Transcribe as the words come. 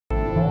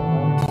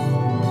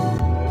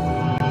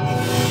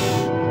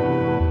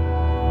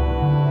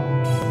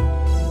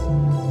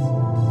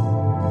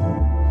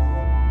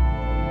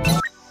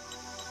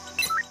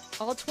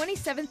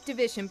27th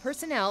Division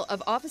personnel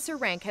of officer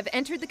rank have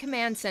entered the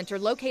command center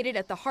located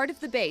at the heart of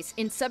the base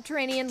in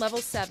subterranean level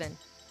 7.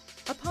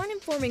 Upon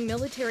informing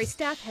military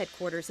staff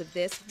headquarters of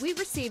this, we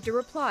received a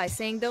reply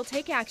saying they'll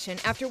take action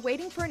after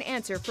waiting for an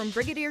answer from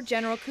Brigadier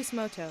General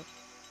Kusumoto.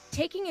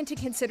 Taking into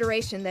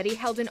consideration that he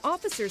held an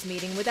officers'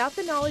 meeting without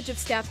the knowledge of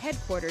staff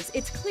headquarters,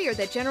 it's clear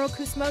that General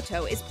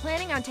Kusumoto is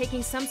planning on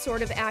taking some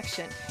sort of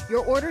action.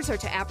 Your orders are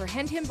to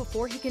apprehend him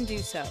before he can do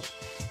so.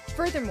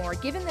 Furthermore,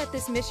 given that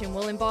this mission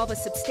will involve a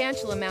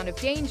substantial amount of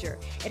danger,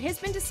 it has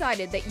been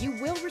decided that you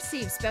will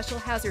receive special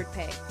hazard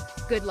pay.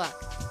 Good luck.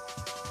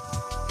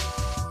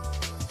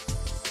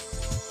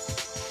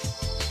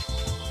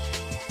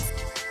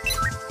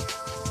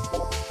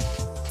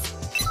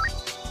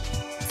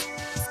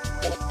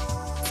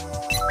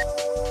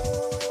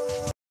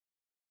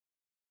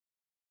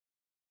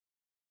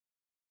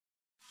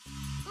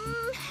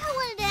 I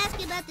wanted to ask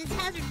you about this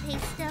hazard pay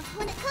stuff.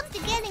 When it comes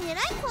to getting it,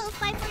 I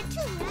qualify for it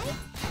too, right?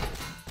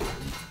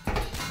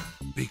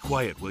 Be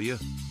quiet, will you?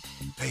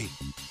 Hey,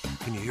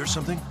 can you hear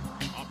something?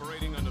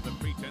 Operating under the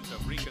pretense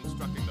of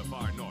reconstructing the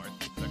far north,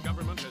 the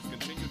government has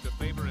continued to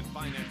favor and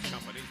finance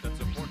companies that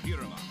support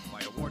Hiruma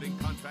by awarding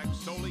contracts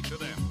solely to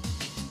them.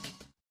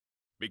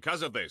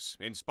 Because of this,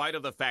 in spite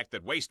of the fact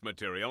that waste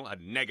material, a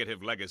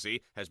negative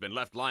legacy, has been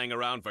left lying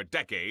around for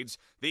decades,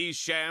 these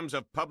shams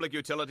of public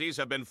utilities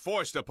have been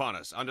forced upon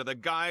us under the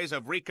guise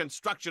of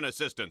reconstruction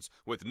assistance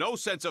with no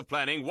sense of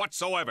planning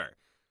whatsoever.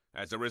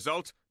 As a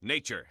result,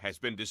 nature has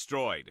been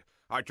destroyed.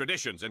 Our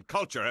traditions and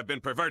culture have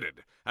been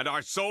perverted, and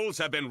our souls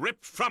have been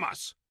ripped from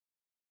us.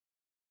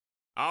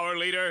 Our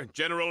leader,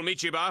 General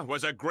Michiba,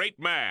 was a great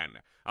man,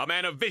 a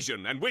man of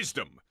vision and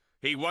wisdom.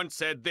 He once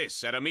said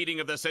this at a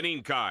meeting of the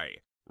Seninkai: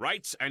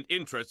 rights and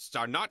interests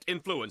are not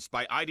influenced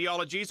by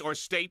ideologies or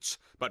states,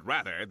 but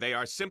rather they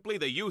are simply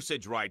the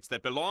usage rights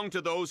that belong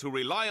to those who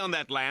rely on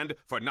that land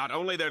for not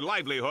only their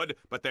livelihood,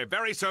 but their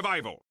very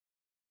survival.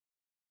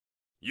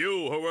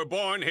 You who were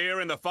born here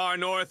in the far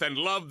north and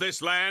love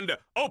this land,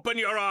 open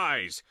your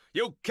eyes!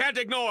 You can't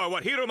ignore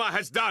what Hiruma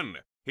has done!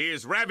 He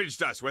has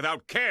ravaged us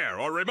without care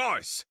or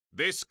remorse!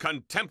 This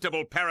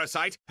contemptible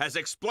parasite has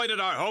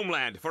exploited our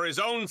homeland for his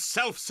own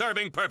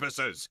self-serving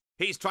purposes!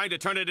 He's trying to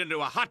turn it into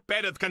a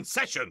hotbed of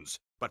concessions!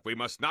 But we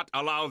must not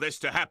allow this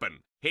to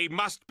happen! He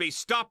must be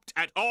stopped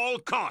at all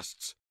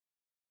costs!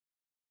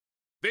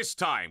 This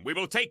time, we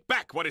will take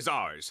back what is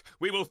ours.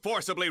 We will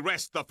forcibly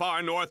wrest the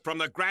far north from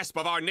the grasp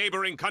of our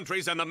neighboring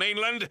countries and the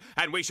mainland,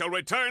 and we shall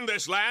return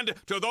this land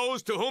to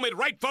those to whom it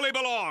rightfully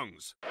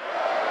belongs.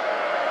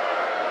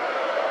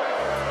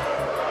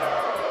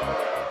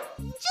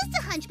 Just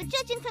a hunch, but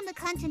judging from the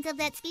content of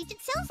that speech, it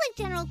sounds like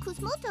General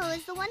Kusumoto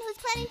is the one who's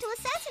planning to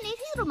assassinate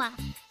Hiruma.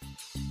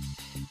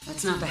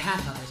 That's not the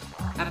half of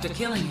it. After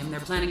killing him,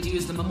 they're planning to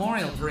use the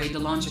memorial parade to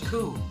launch a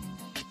coup.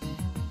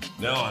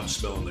 Now I'm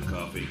smelling the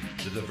coffee.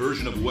 The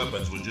diversion of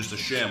weapons was just a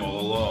sham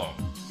all along.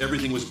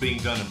 Everything was being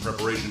done in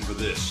preparation for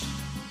this.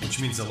 Which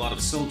means a lot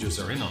of soldiers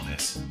are in on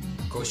this.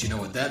 Of course you know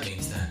what that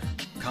means then.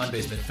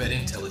 Kanbei's been fed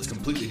intel that's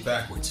completely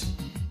backwards.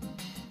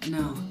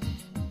 No.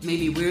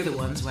 Maybe we're the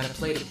ones who had a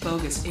plate of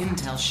bogus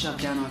intel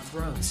shoved down our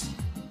throats.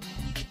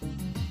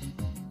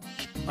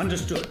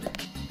 Understood.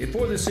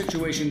 Before the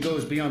situation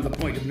goes beyond the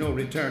point of no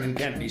return and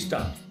can't be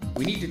stopped,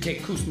 we need to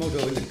take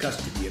Kusumoto into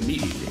custody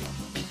immediately.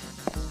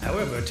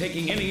 However,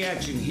 taking any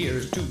action here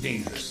is too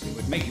dangerous. It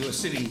would make you a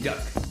sitting duck.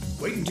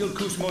 Wait until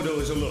Kusumoto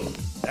is alone.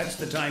 That's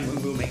the time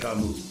when we'll make our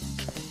move.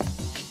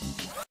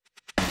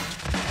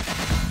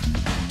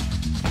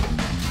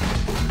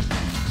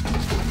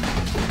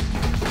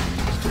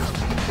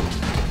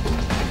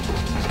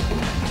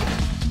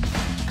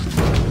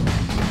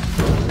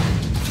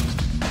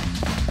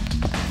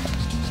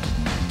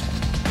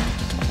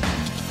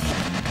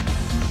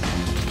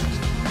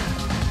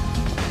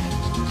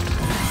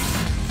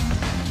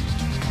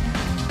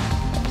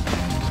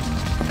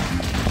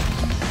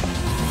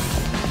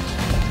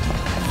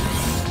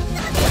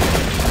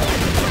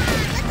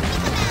 Let's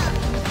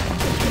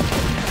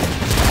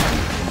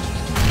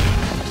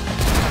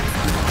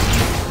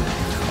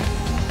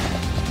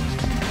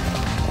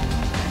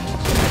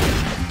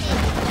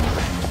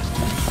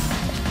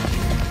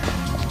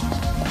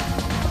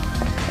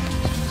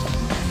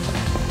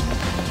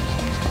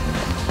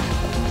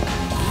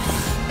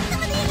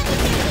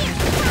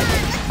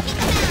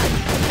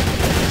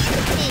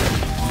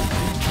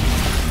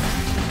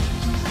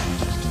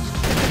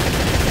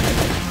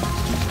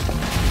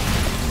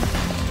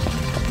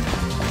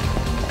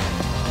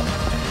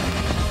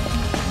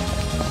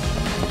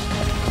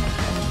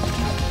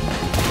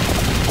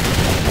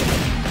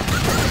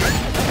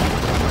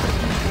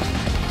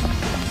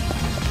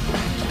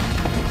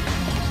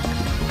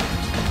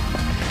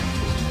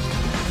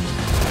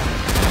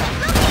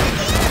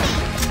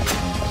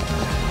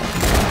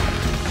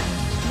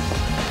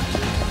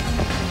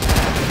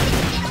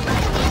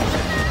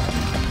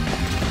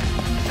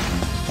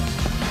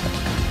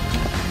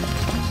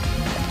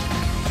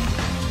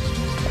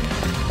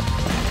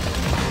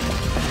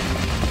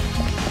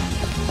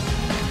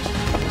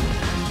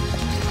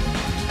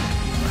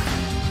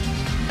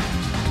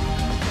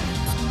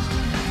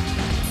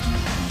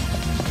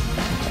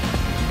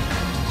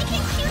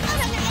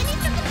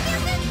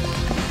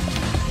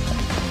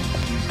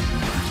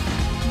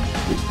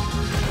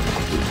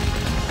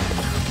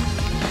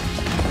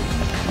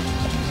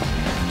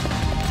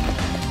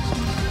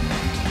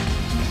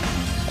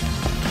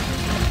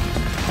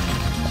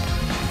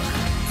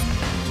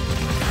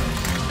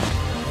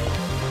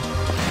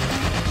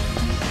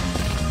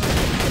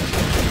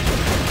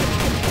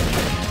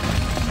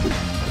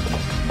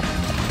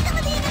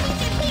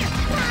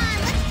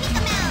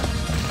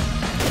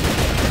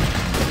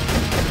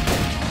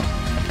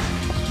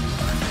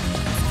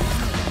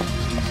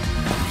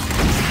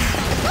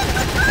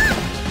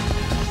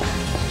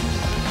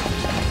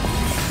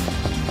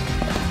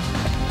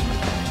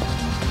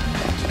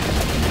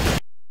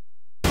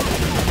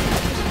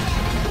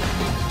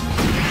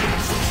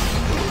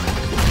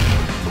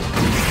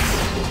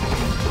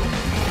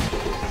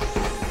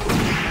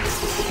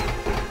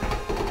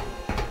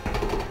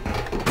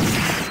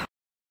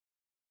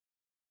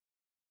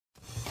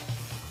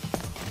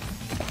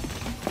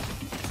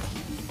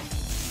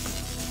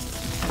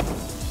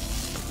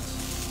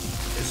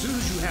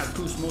have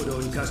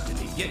Kusumoto in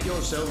custody, get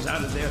yourselves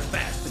out of there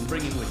fast and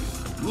bring him with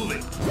you. Move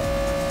it!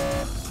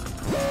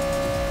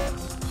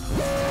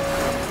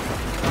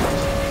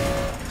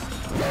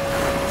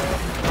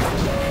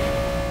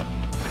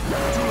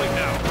 Too late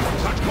now.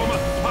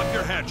 Tachikoma, pop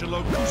your hatch and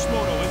load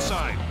Kusumoto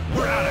inside.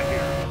 We're out of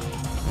here.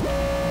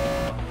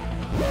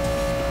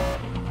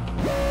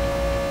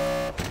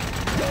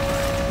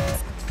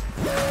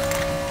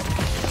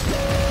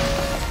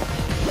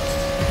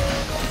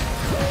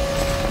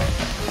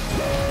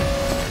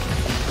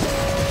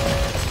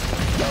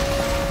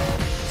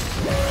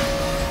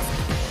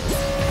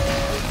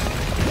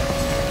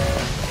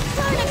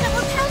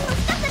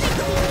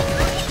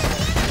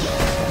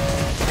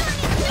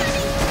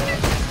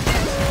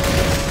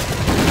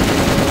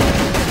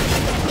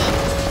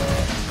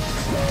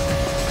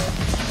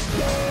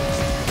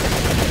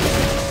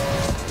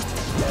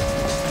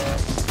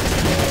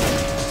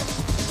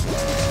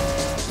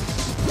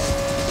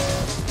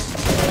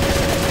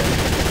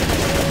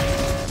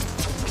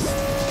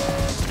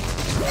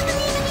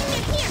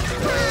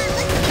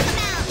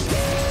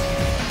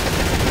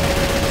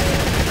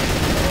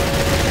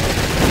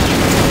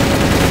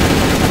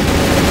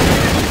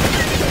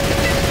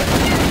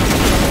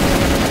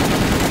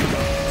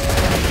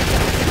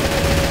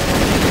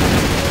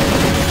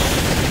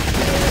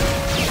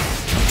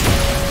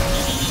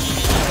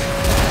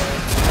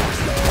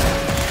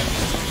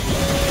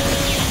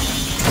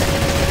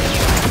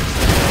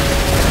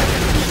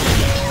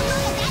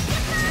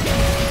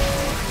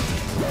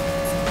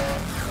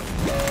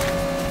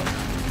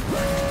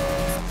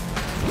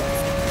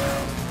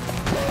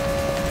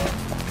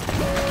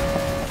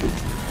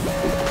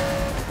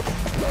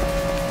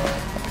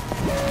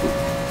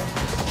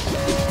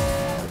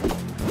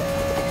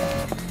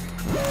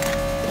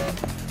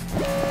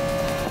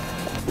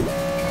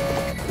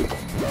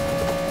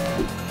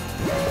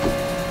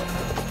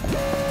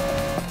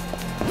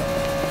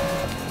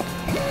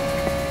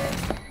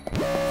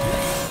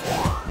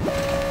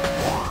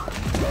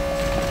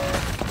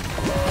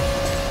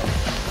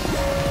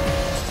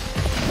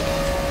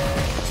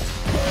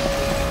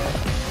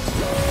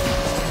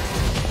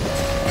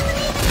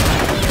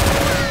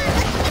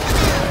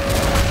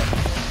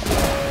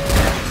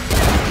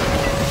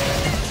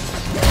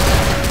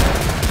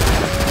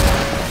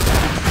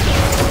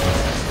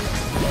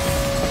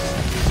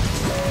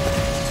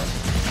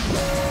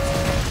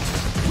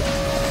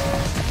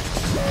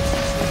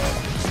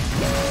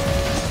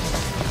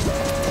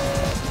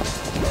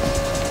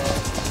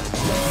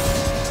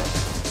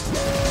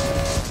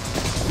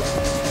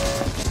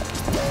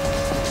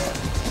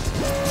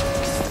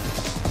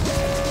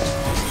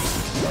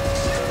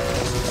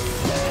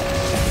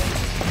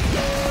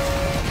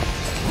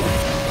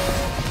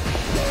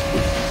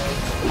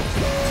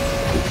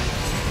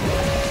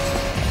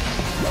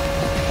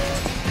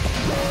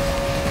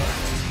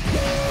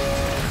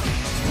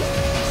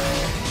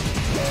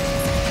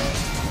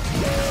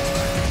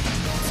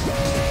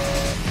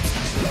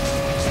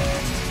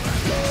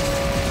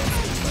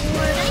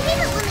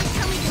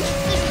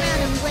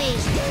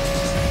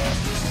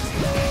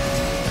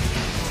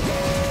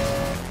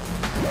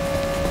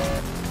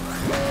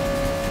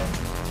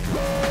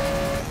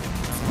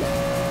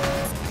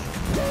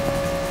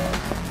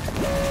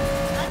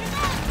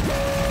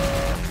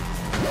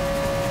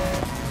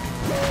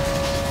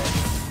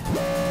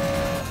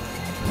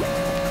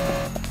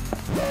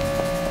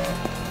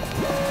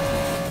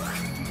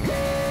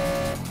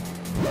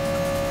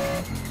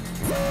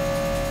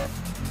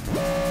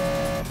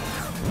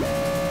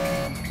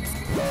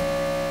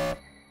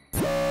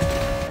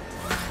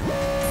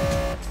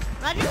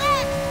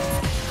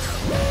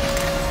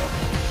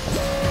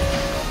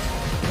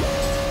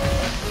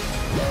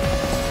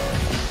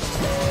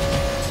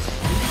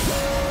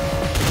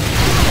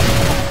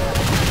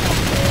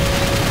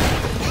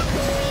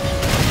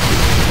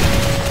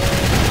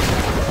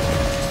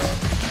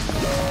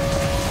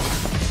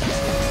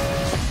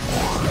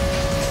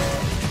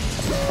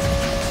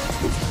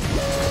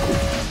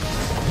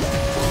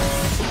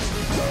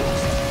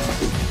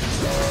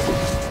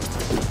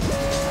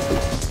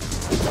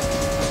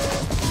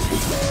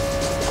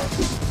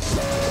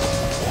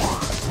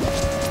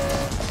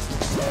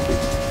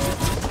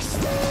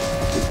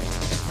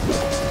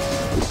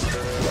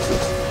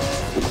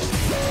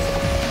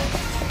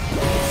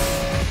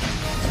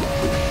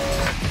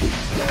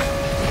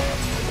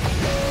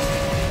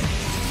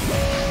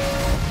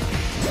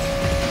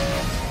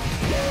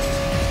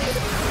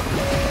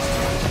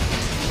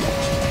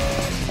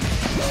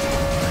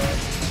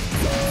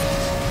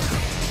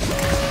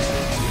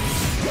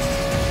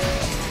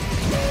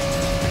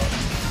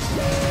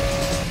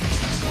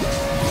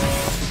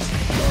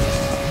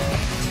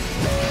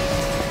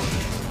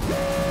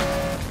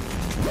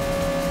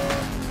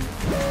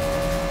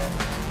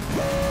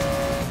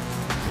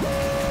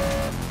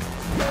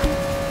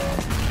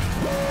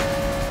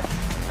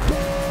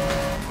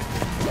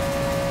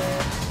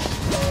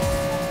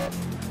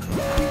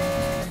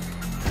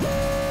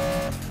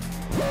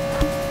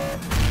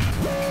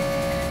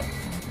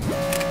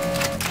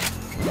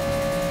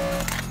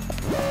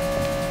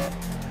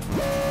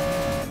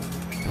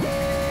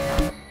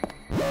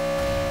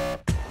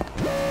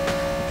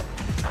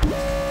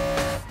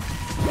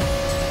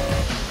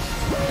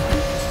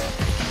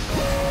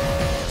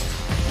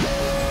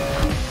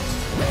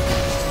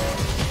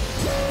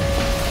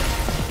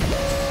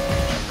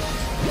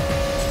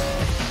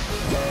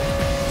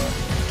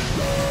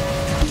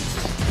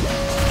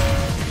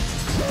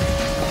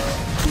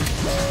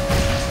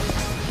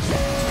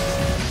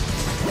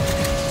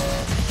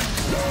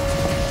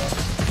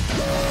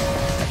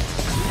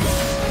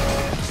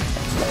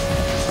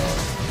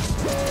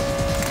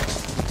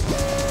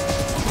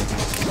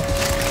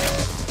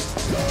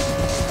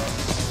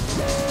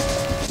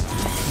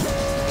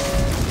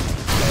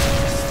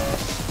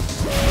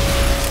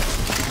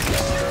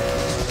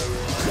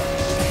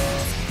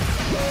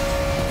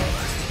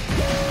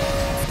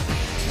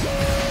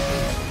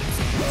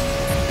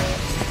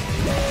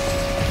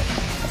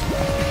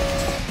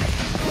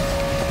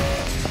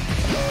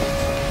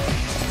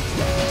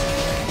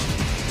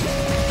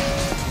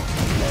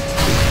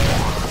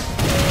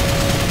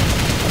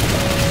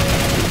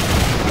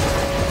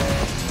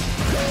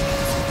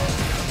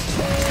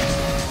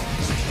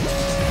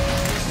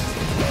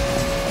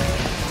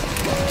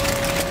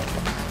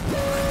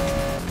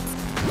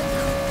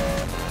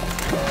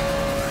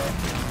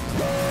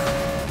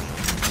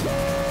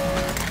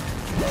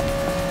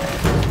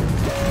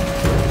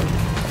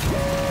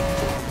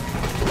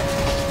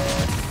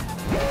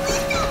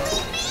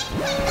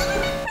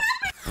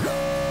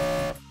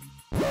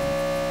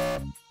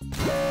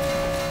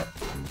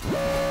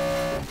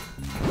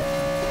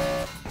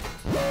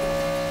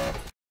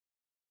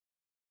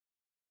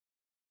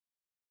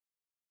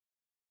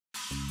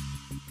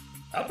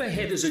 Up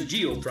ahead is a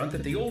geofront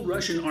that the old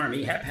Russian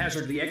army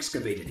haphazardly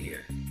excavated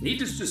here.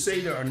 Needless to say,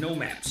 there are no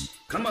maps.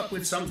 Come up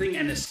with something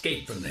and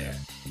escape from there.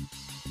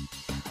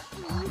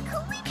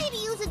 Could we maybe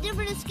use a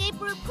different escape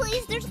route,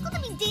 please? There's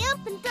gonna be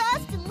damp and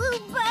dust and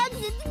little bugs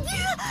and...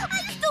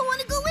 I just don't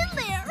want to go in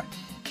there!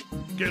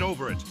 Get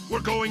over it.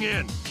 We're going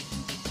in.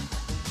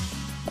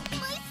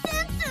 My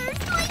sensors!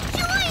 My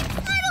joints!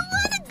 I don't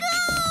want to go!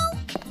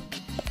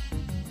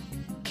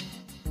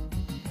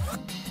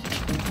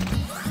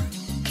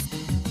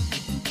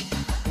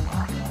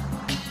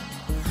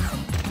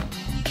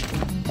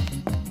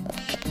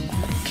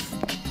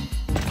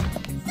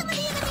 Some of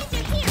the enemies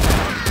are here!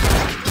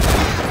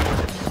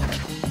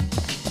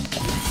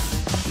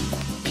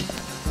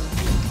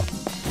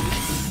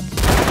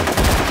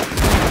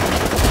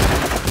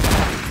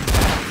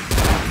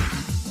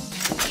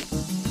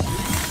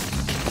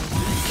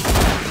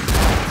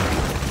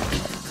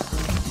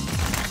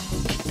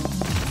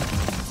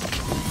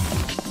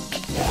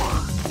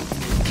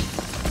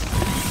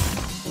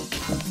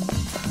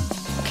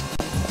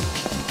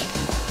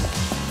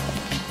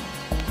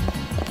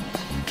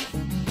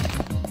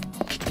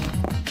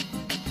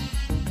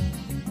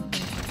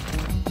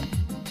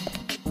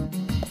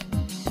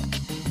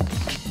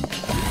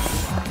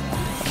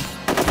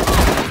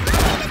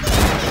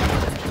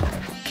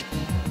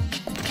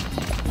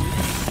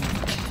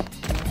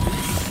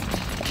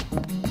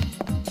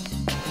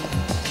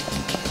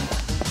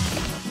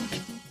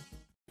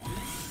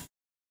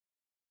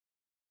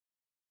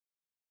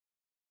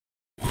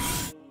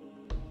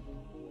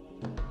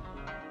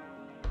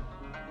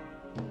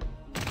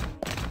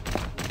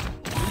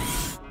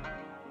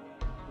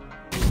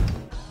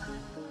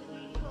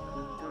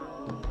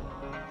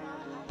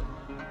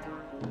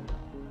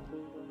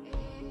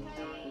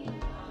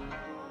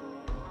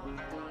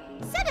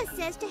 Seta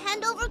says to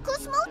hand over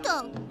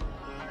Kusumoto.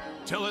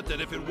 Tell it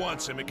that if it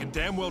wants him, it can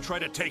damn well try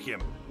to take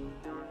him.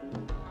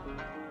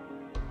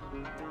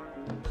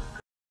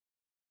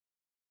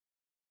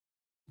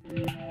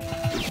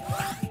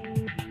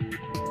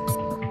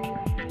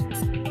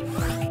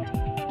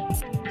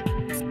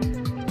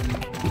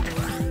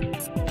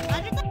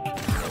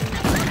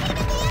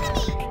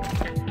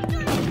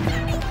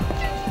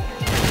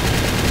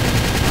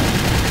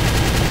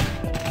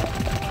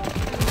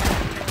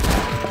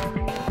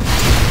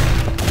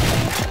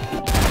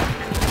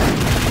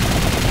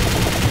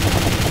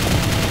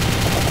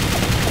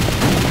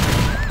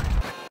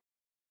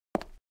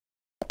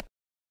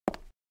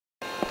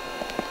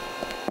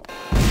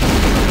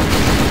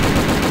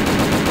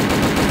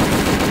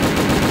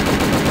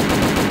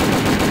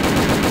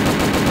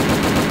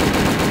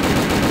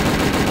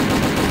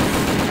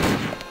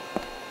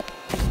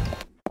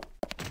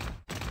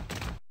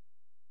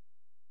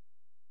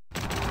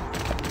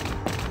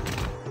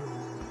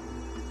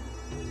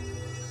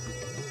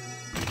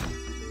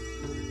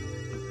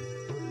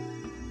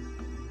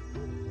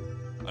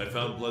 I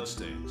found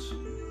bloodstains.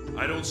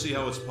 I don't see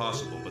how it's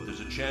possible, but there's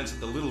a chance that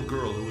the little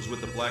girl who was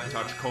with the Black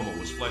Tachikoma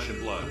was flesh and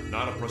blood,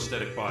 not a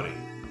prosthetic body.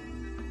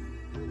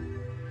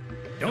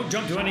 Don't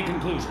jump to any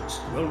conclusions.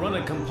 We'll run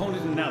a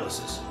component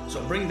analysis,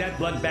 so bring that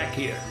blood back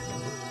here.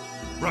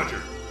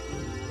 Roger.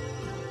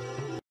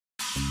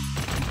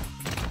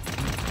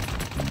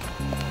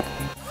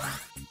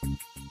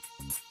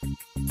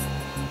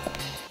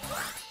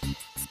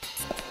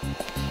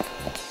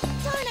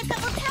 Darn, I've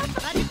got more power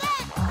for under that!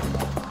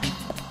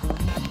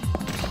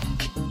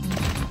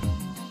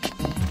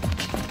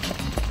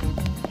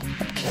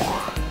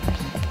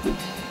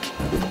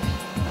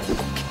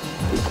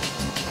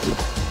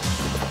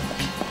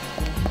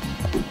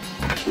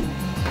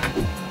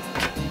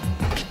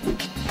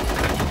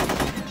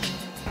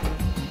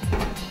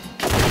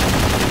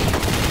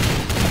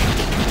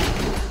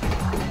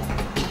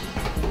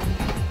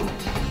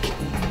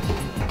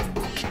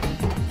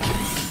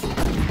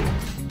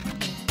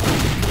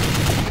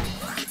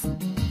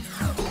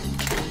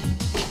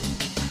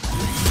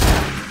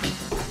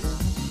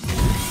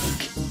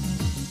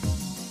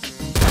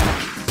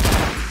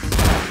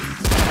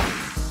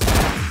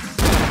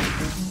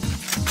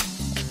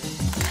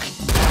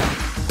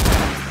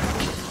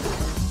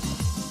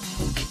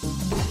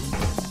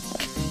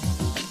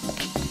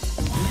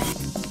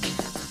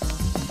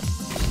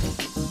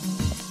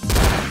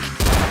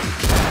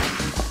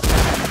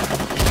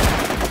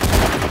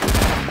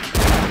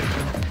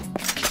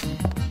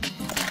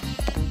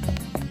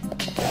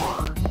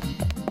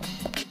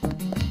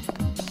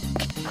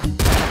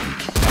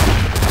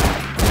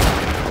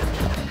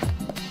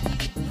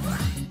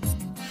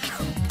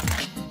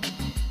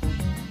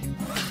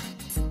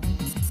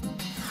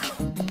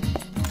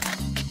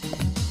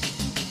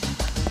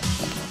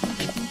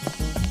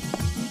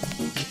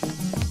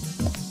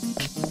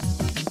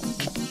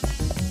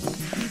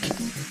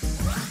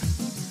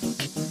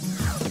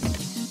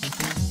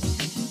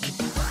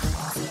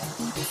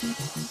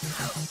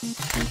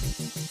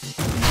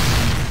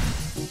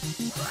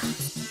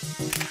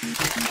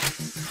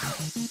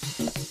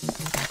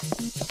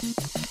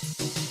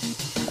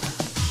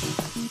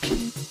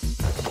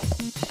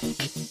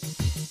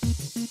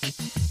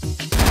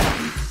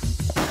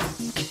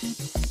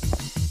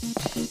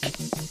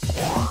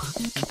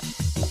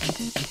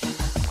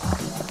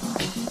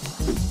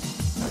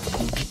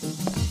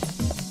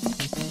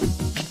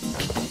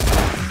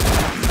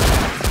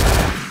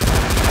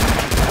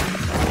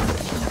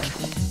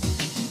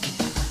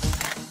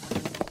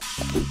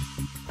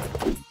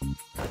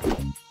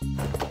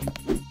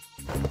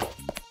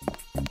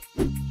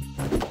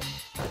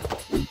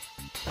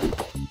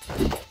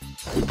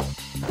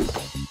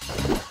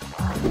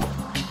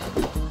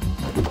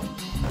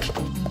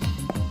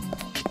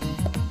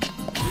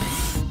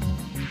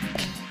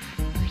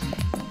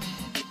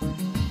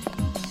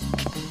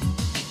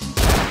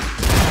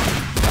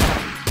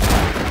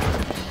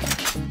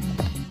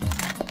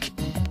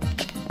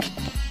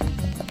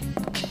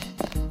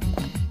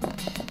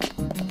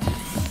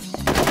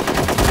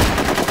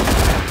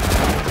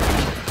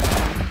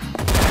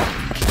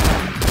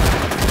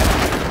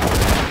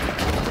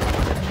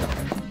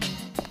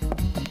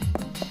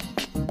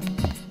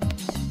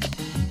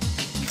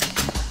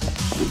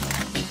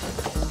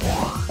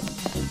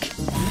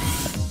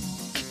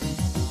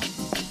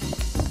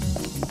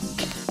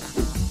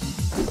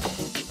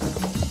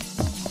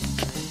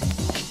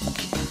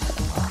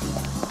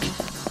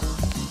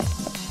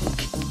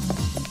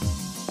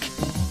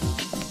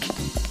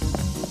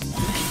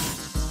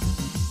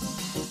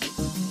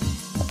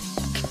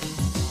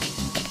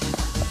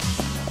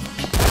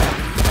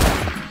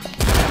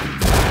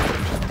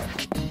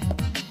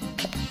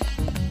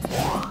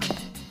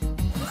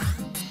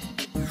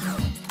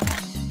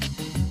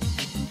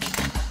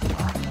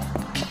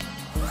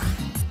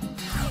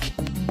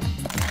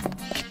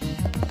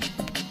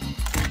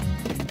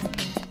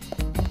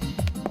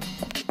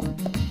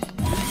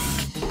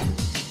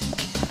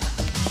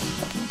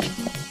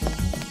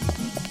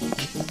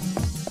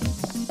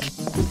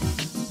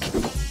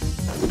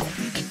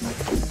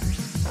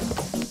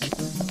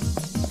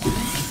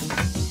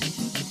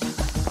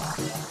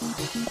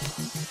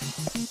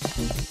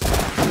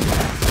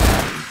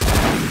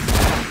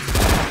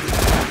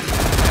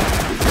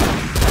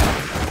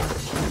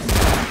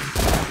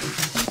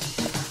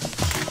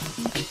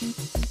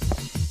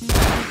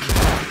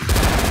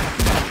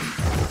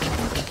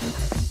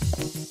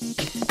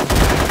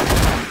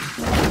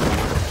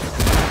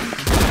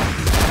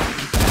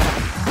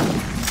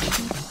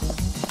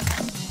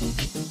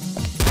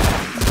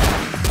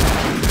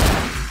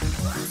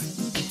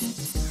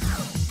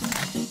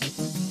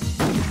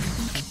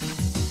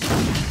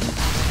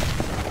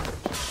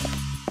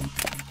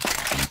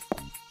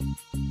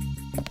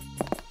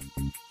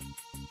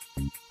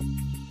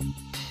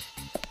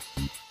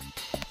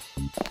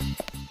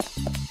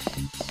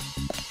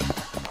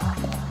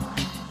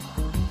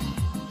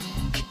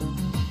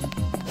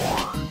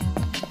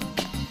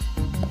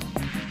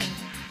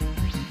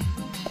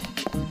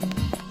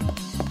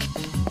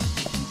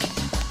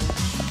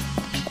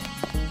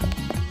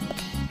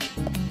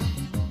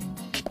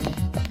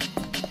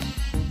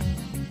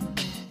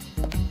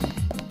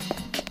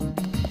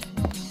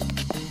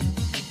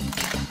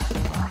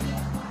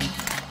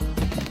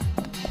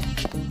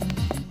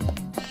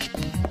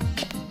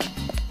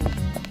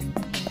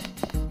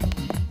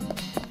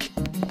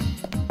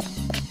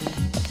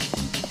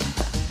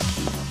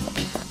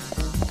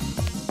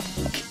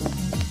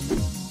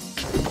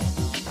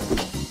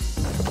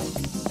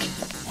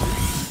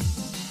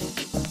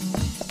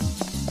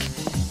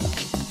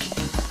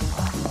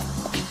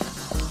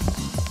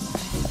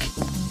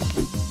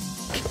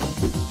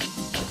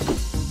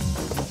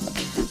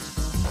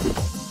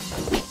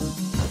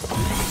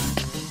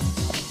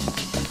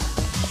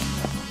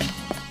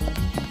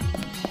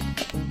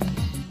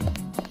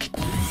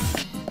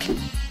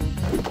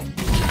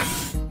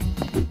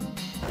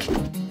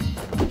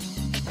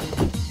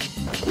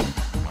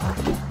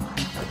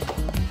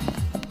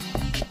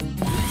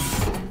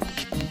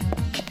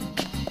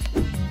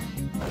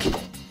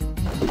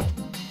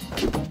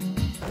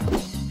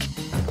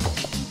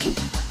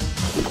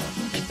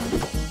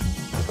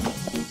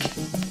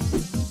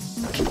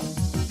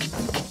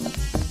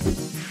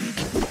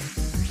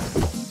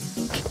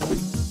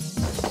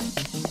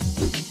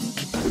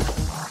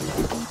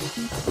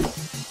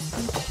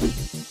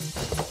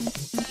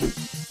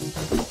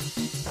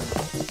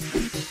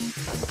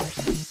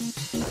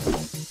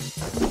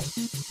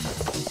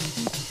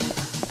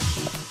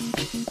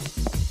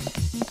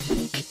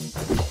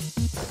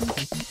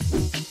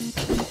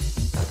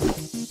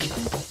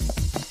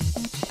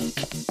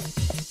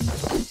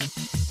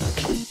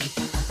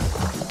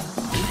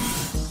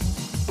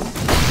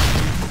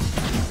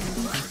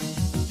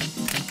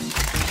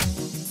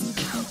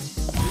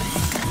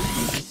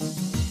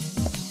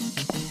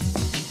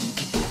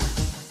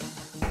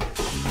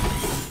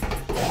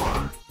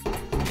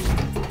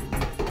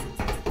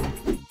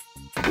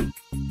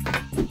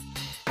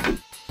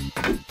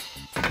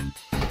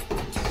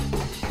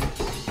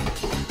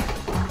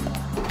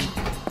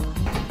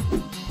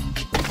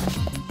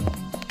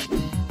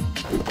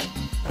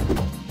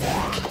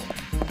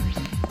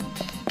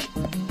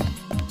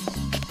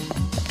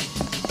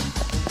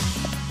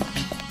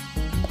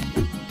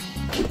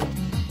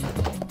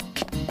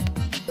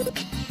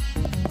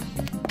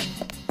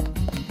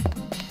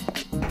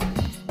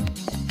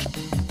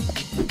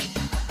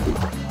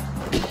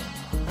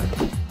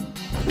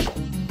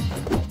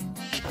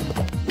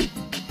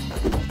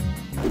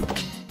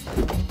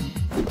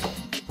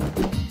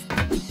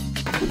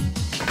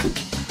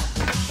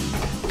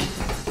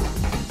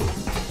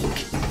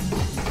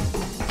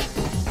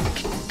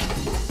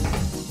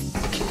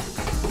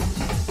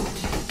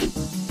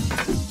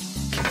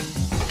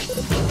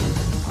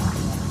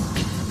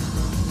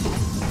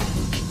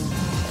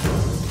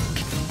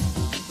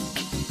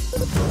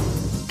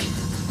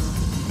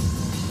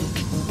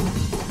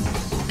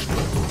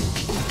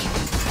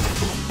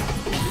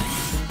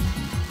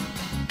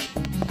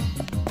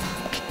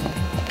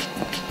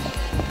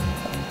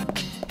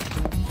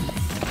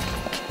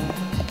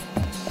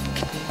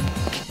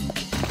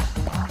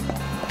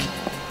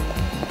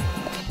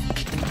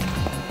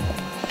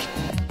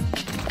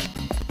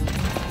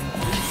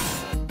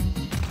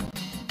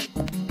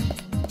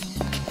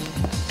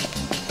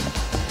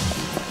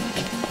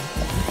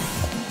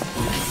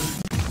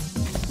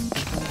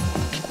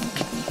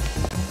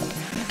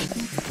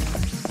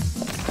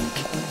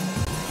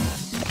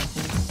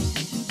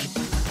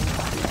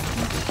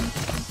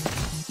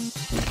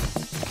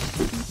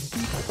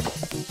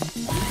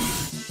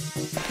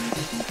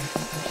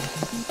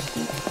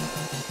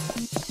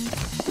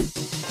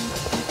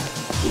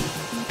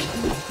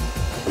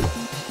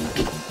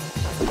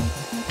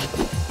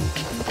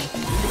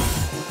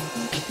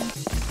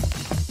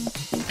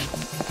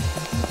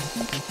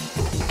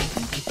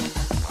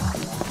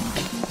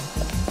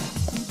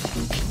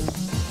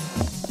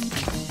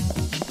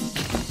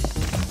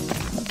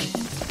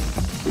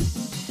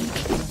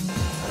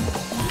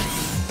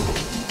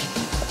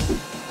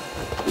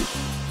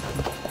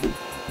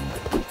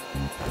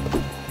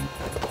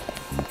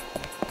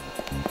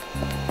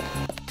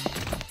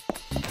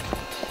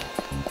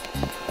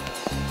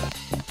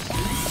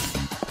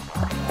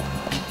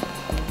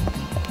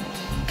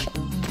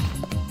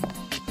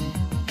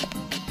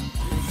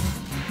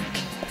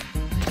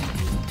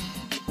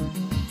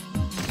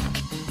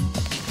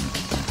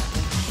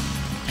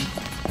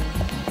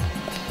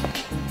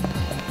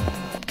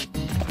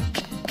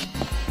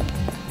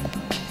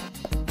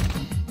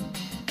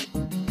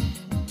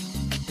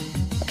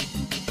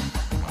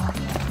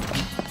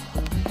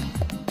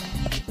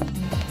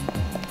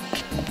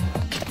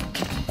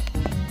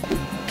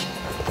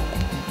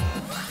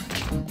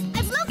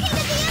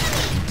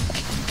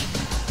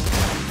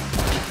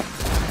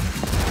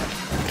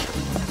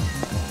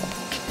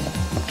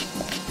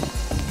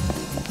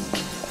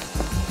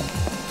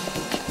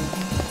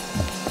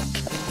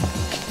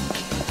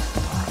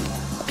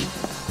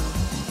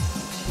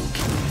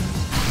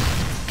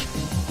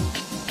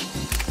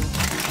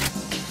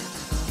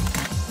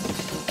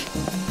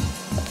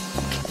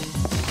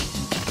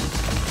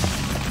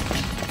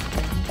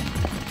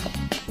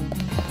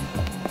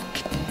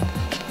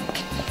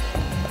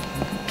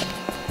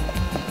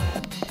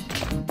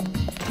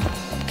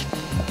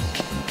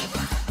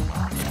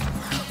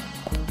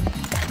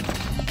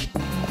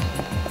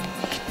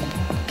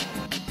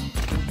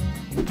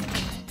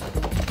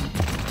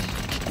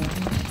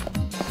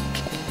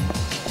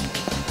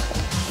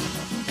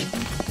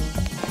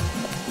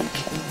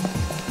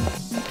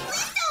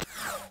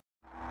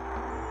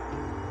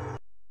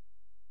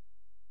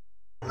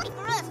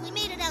 Yes, we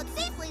made it out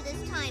safely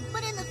this time,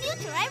 but in the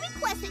future, I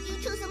request that you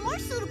choose a more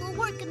suitable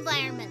work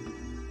environment.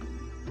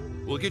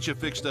 We'll get you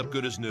fixed up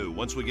good as new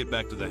once we get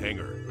back to the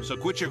hangar. So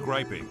quit your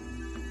griping.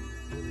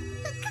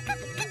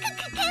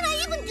 Can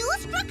I even do a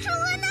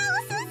structural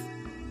analysis?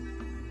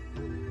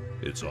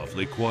 It's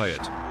awfully quiet.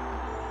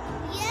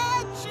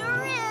 Yeah, it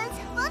sure is.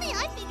 Funny,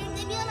 I figured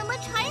they'd be on a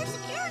much higher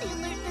security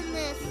alert than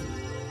this.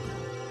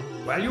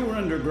 While you were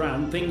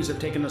underground, things have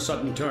taken a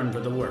sudden turn for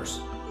the worse.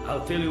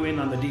 I'll fill you in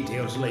on the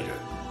details later.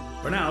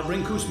 For now,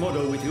 bring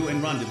Kusumoto with you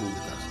and rendezvous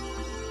with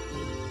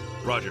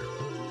us. Roger.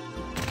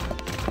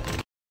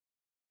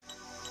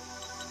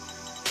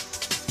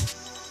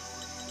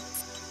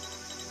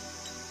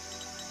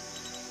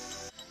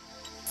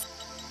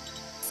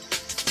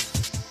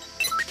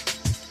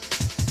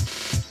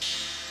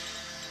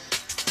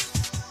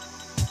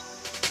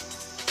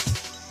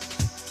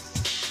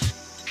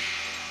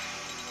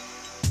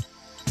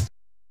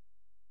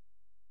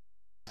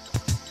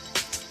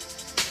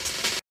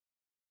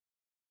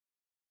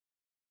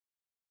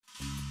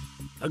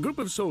 A group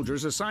of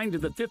soldiers assigned to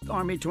the 5th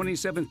Army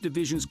 27th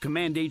Division's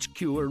Command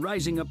HQ are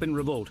rising up in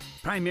revolt,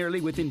 primarily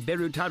within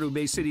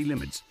Berutarube city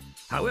limits.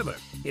 However,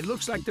 it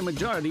looks like the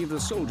majority of the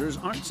soldiers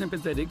aren't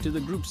sympathetic to the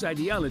group's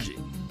ideology,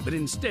 but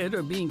instead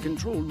are being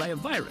controlled by a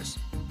virus.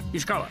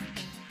 Ishikawa.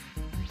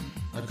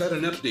 I've got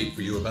an update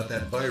for you about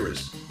that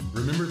virus.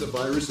 Remember the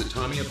virus that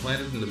Tamiya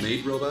planted in the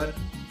maid robot?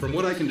 From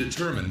what I can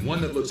determine,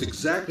 one that looks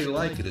exactly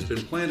like it has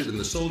been planted in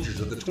the soldiers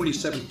of the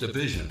 27th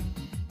Division.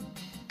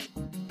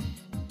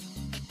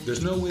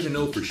 There's no way to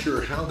know for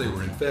sure how they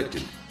were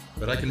infected,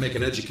 but I can make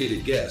an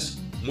educated guess.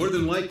 More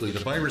than likely, the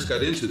virus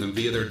got into them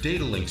via their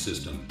data link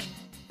system.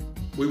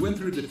 We went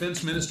through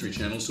Defense Ministry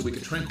channels so we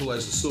could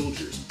tranquilize the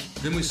soldiers.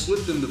 Then we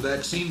slipped them the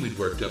vaccine we'd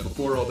worked up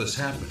before all this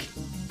happened.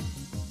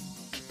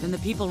 Then the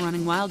people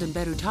running wild in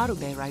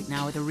Berutarube right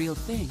now are the real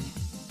thing.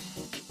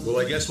 Well,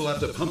 I guess we'll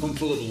have to pump them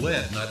full of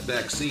lead, not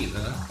vaccine,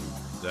 huh?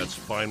 That's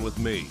fine with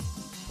me.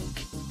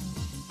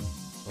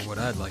 Well, what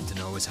I'd like to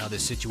know is how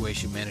this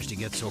situation managed to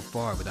get so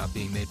far without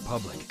being made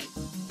public.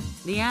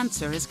 The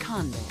answer is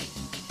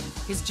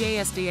Kanbei. His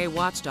JSDA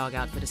watchdog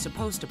outfit is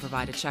supposed to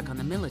provide a check on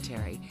the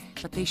military,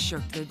 but they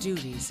shirked their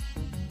duties.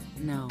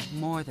 No,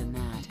 more than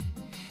that.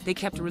 They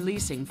kept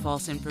releasing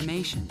false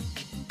information.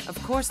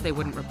 Of course they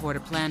wouldn't report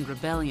a planned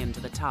rebellion to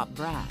the top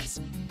brass.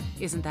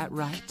 Isn't that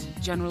right,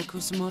 General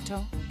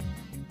Kusumoto?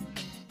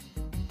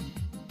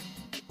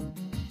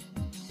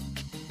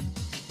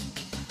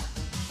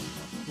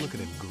 Look at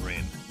him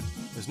grin.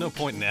 There's no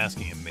point in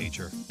asking him,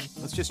 Major.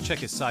 Let's just check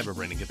his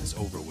cyberbrain and get this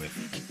over with.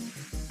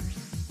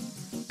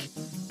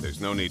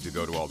 There's no need to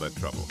go to all that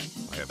trouble.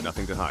 I have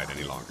nothing to hide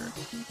any longer.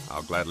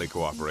 I'll gladly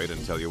cooperate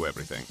and tell you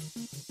everything.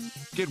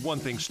 Get one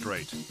thing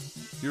straight.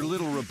 Your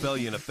little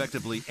rebellion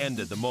effectively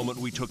ended the moment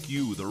we took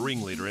you, the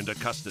ringleader, into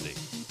custody.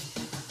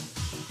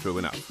 True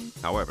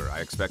enough. However, I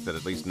expect that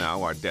at least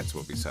now our debts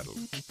will be settled.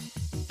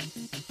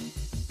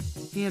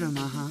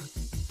 Hiruma, huh?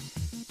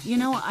 You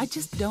know, I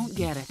just don't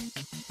get it.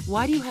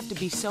 Why do you have to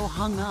be so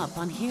hung up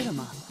on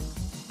Hiruma?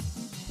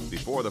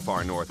 Before the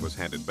Far North was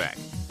handed back,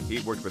 he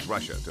worked with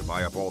Russia to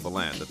buy up all the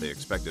land that they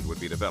expected would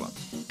be developed.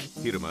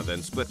 Hiruma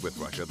then split with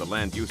Russia the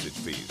land usage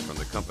fees from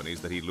the companies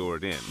that he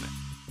lured in.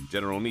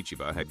 General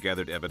Michiba had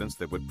gathered evidence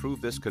that would prove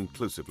this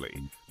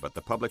conclusively, but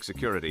the Public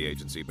Security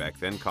Agency back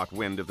then caught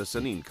wind of the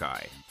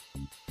Saninkai.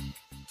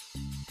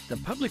 The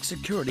public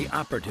security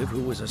operative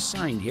who was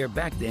assigned here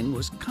back then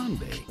was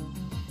Kanbei.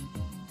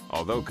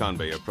 Although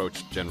Kanbei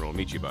approached General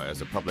Michiba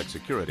as a public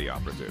security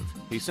operative,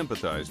 he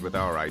sympathized with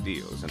our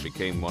ideals and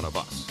became one of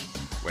us.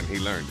 When he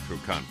learned through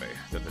Kanbei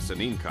that the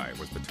Saninkai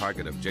was the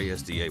target of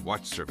JSDA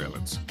watch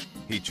surveillance,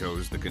 he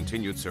chose the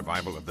continued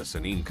survival of the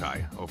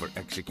Saninkai over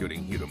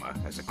executing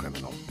Hiruma as a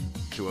criminal.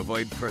 To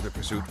avoid further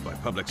pursuit by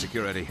public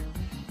security,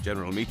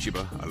 General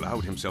Michiba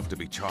allowed himself to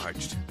be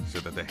charged so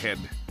that the head,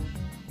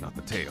 not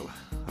the tail,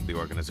 of the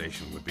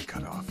organization would be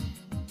cut off.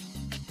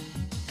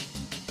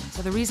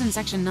 So the reason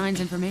Section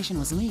 9's information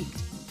was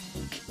leaked?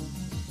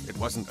 It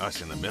wasn't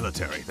us in the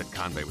military that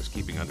Kanbei was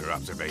keeping under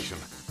observation.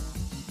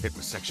 It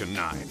was Section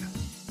 9.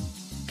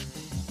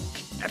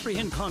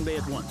 Apprehend Kanbei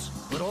at once.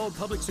 Put all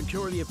public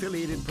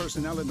security-affiliated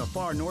personnel in the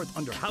Far North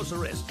under house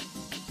arrest.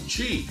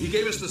 Chief, he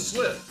gave us the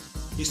slip.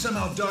 He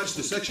somehow dodged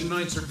the Section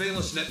 9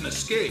 surveillance net and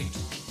escaped.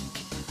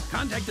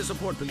 Contact the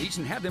support police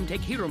and have them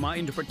take Hiruma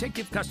into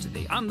protective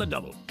custody on the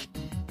double.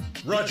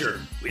 Roger.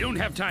 We don't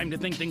have time to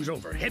think things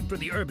over. Head for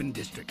the urban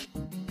district.